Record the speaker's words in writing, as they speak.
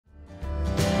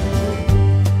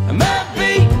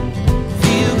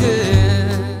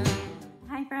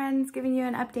giving you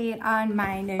an update on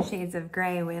my No Shades of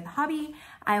Grey with Hobbii.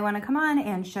 I want to come on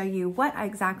and show you what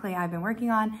exactly I've been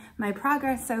working on, my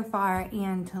progress so far,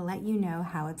 and to let you know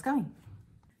how it's going.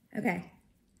 Okay,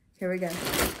 here we go.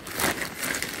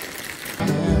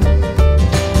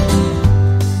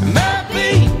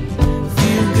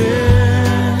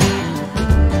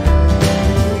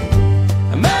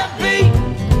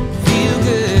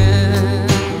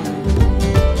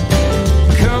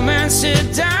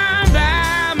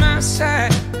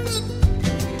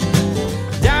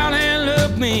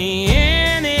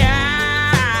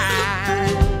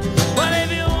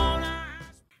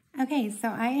 Okay, so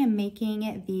I am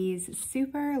making these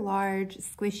super large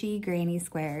squishy granny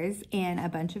squares in a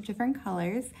bunch of different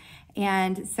colors,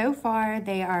 and so far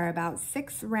they are about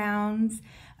 6 rounds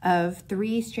of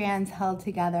 3 strands held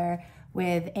together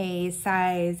with a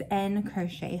size N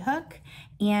crochet hook,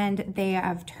 and they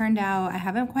have turned out, I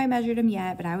haven't quite measured them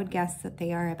yet, but I would guess that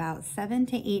they are about 7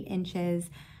 to 8 inches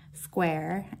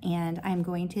square, and I'm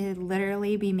going to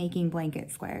literally be making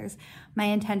blanket squares. My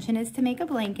intention is to make a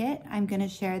blanket. I'm going to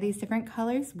share these different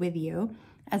colors with you,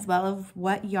 as well as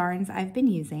what yarns I've been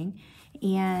using,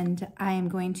 and I am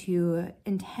going to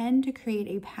intend to create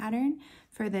a pattern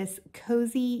for this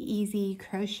cozy, easy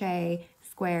crochet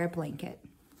square blanket.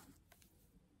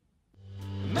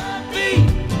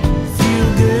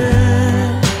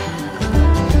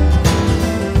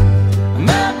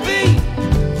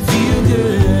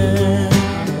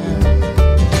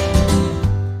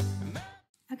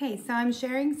 Okay, so I'm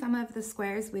sharing some of the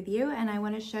squares with you, and I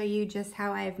want to show you just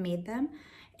how I've made them.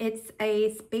 It's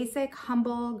a basic,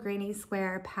 humble granny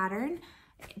square pattern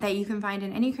that you can find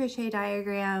in any crochet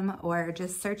diagram, or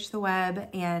just search the web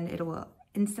and it will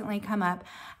instantly come up.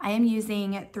 I am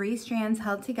using 3 strands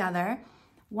held together.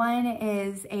 One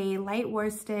is a light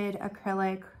worsted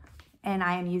acrylic, and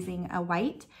I am using a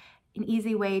white. An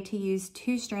easy way to use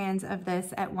 2 strands of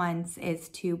this at once is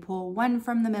to pull one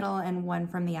from the middle and one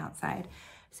from the outside.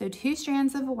 So 2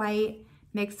 strands of white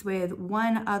mixed with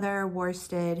 1 other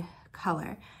worsted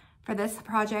color. For this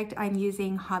project, I'm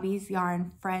using Hobbii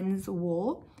Yarn Friends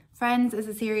Wool. Friends is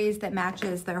a series that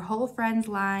matches their whole Friends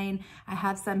line. I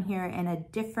have some here in a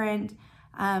different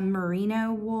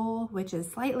Merino wool, which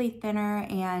is slightly thinner,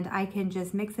 and I can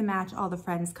just mix and match all the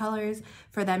Friends colors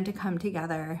for them to come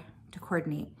together to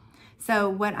coordinate. So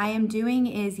what I am doing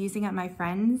is using up my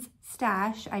Friends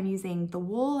stash. I'm using the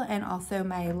wool and also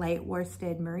my light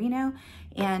worsted merino,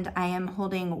 and I am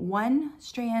holding 1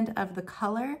 strand of the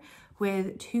color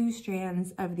with 2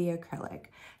 strands of the acrylic.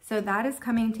 So that is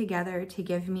coming together to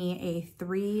give me a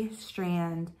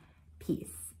 3-strand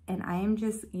piece. And I am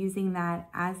just using that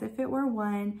as if it were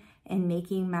one and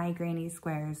making my granny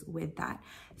squares with that.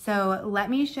 So let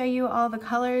me show you all the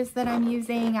colors that I'm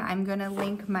using. I'm gonna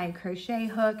link my crochet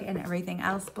hook and everything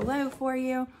else below for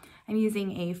you. I'm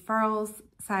using a Furls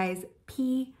size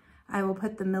P. I will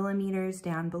put the millimeters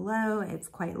down below. It's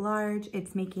quite large.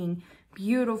 It's making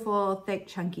beautiful, thick,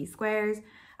 chunky squares.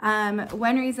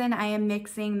 One reason I am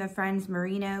mixing the Friends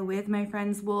Merino with my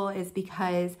Friends wool is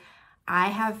because I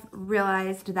have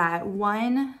realized that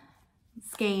 1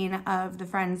 skein of the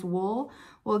Friends wool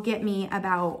will get me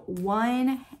about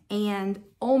 1 and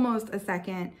almost a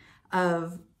second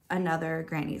of another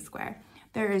granny square.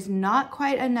 There is not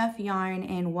quite enough yarn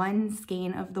in 1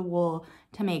 skein of the wool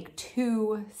to make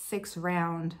 2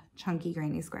 6-round chunky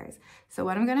granny squares. So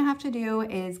what I'm gonna have to do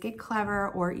is get clever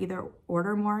or either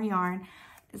order more yarn.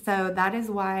 So that is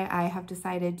why I have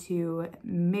decided to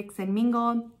mix and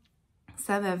mingle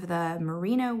some of the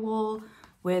merino wool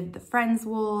with the Friends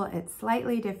wool. It's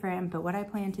slightly different, but what I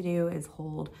plan to do is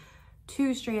hold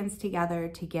 2 strands together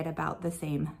to get about the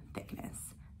same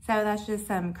thickness. So that's just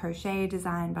some crochet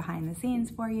design behind the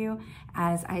scenes for you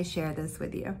as I share this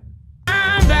with you.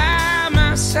 I'm by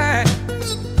my side.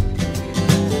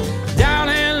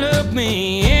 Darling, look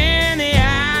me